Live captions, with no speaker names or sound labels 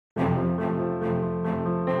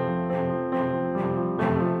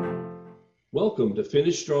Welcome to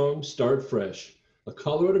Finish Strong, Start Fresh, a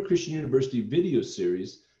Colorado Christian University video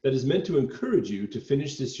series that is meant to encourage you to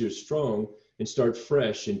finish this year strong and start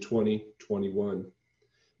fresh in 2021.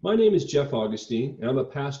 My name is Jeff Augustine, and I'm a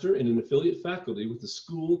pastor and an affiliate faculty with the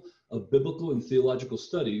School of Biblical and Theological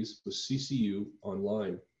Studies with CCU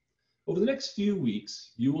Online. Over the next few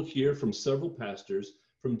weeks, you will hear from several pastors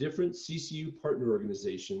from different CCU partner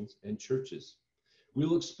organizations and churches. We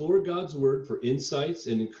will explore God's Word for insights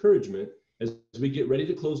and encouragement as we get ready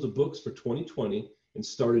to close the books for 2020 and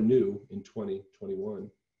start anew in 2021.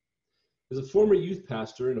 As a former youth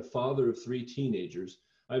pastor and a father of 3 teenagers,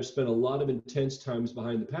 I've spent a lot of intense times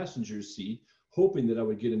behind the passenger seat, hoping that I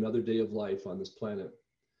would get another day of life on this planet.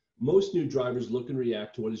 Most new drivers look and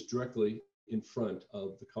react to what is directly in front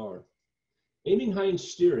of the car. Aiming high in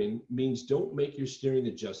steering means don't make your steering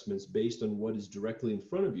adjustments based on what is directly in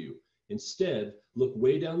front of you. Instead, look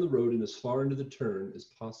way down the road and as far into the turn as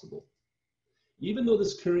possible. Even though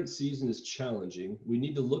this current season is challenging, we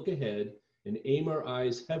need to look ahead and aim our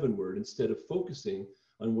eyes heavenward instead of focusing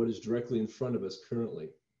on what is directly in front of us currently.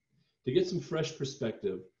 To get some fresh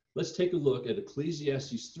perspective, let's take a look at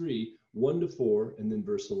Ecclesiastes 3, 1-4, and then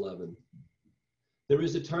verse 11. There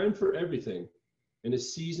is a time for everything, and a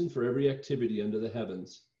season for every activity under the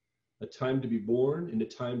heavens, a time to be born and a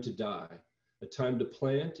time to die, a time to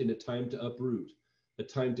plant and a time to uproot, a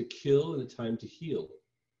time to kill and a time to heal,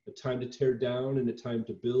 a time to tear down and a time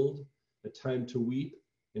to build, a time to weep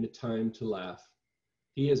and a time to laugh.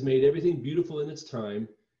 He has made everything beautiful in its time.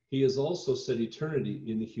 He has also set eternity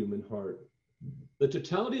in the human heart. The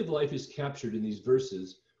totality of life is captured in these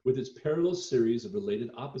verses with its parallel series of related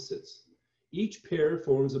opposites. Each pair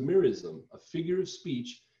forms a merism, a figure of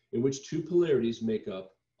speech in which 2 polarities make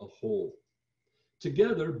up a whole.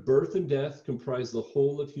 Together, birth and death comprise the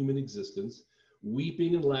whole of human existence.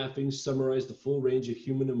 Weeping and laughing summarize the full range of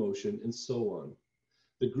human emotion, and so on.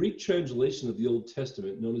 The Greek translation of the Old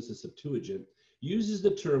Testament, known as the Septuagint, uses the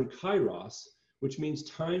term kairos, which means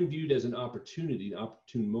time viewed as an opportunity, an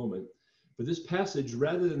opportune moment, for this passage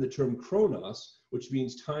rather than the term chronos, which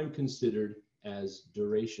means time considered as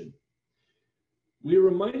duration. We are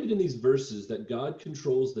reminded in these verses that God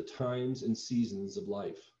controls the times and seasons of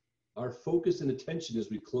life. Our focus and attention as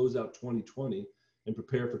we close out 2020 and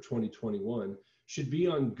prepare for 2021 should be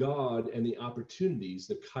on God and the opportunities,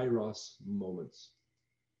 the kairos moments.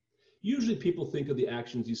 Usually people think of the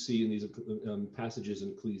actions you see in these passages in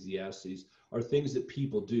Ecclesiastes are things that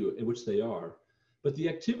people do, in which they are, but the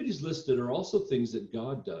activities listed are also things that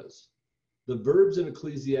God does. The verbs in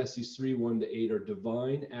Ecclesiastes 3, 1-8 are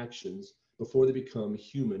divine actions before they become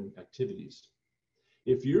human activities.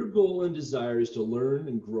 If your goal and desire is to learn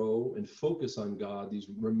and grow and focus on God these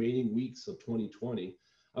remaining weeks of 2020,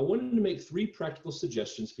 I wanted to make 3 practical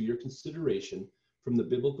suggestions for your consideration from the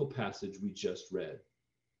biblical passage we just read.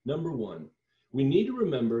 Number 1, we need to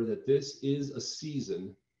remember that this is a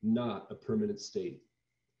season, not a permanent state.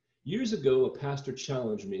 Years ago, a pastor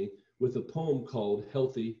challenged me with a poem called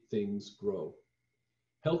Healthy Things Grow.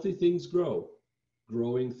 Healthy things grow.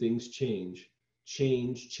 Growing things change.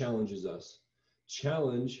 Change challenges us.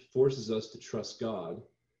 Challenge forces us to trust God.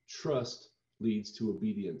 Trust leads to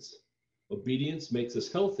obedience. Obedience makes us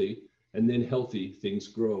healthy, and then healthy things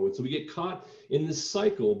grow. And so we get caught in this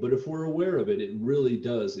cycle, but if we're aware of it, it really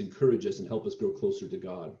does encourage us and help us grow closer to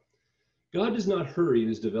God. God does not hurry in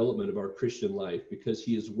his development of our Christian life because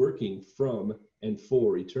he is working from and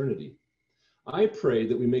for eternity. I pray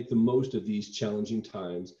that we make the most of these challenging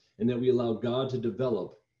times and that we allow God to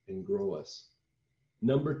develop and grow us.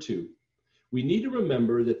 Number 2, we need to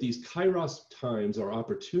remember that these kairos times are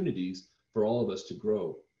opportunities for all of us to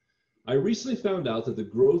grow. I recently found out that the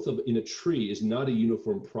growth in a tree is not a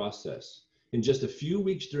uniform process. In just a few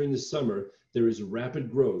weeks during the summer, there is rapid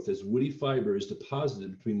growth as woody fiber is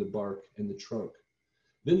deposited between the bark and the trunk.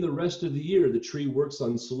 Then the rest of the year, the tree works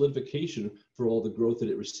on solidification for all the growth that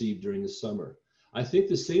it received during the summer. I think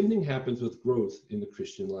the same thing happens with growth in the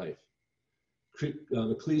Christian life.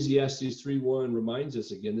 Ecclesiastes 3:1 reminds us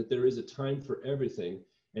again that there is a time for everything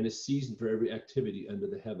and a season for every activity under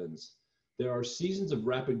the heavens. There are seasons of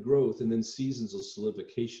rapid growth and then seasons of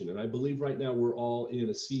solidification. And I believe right now we're all in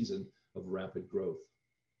a season of rapid growth.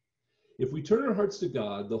 If we turn our hearts to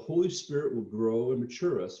God, the Holy Spirit will grow and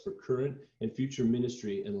mature us for current and future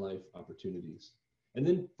ministry and life opportunities. And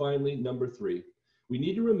then finally, number 3, we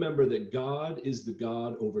need to remember that God is the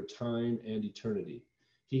God over time and eternity.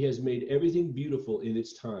 He has made everything beautiful in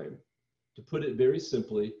its time. To put it very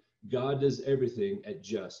simply, God does everything at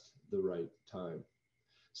just the right time.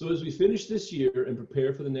 So as we finish this year and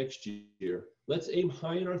prepare for the next year, let's aim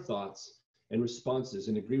high in our thoughts and responses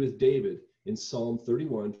and agree with David in Psalm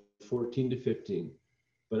 31, 14 to 15.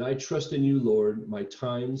 But I trust in you, Lord. My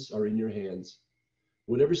times are in your hands.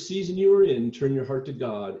 Whatever season you are in, turn your heart to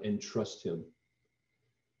God and trust him.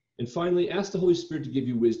 And finally, ask the Holy Spirit to give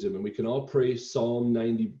you wisdom. And we can all pray Psalm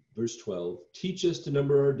 90, verse 12. Teach us to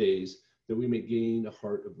number our days that we may gain a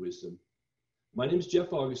heart of wisdom. My name is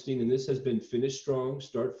Jeff Augustine, and this has been Finish Strong,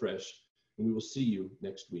 Start Fresh. And we will see you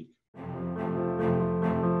next week.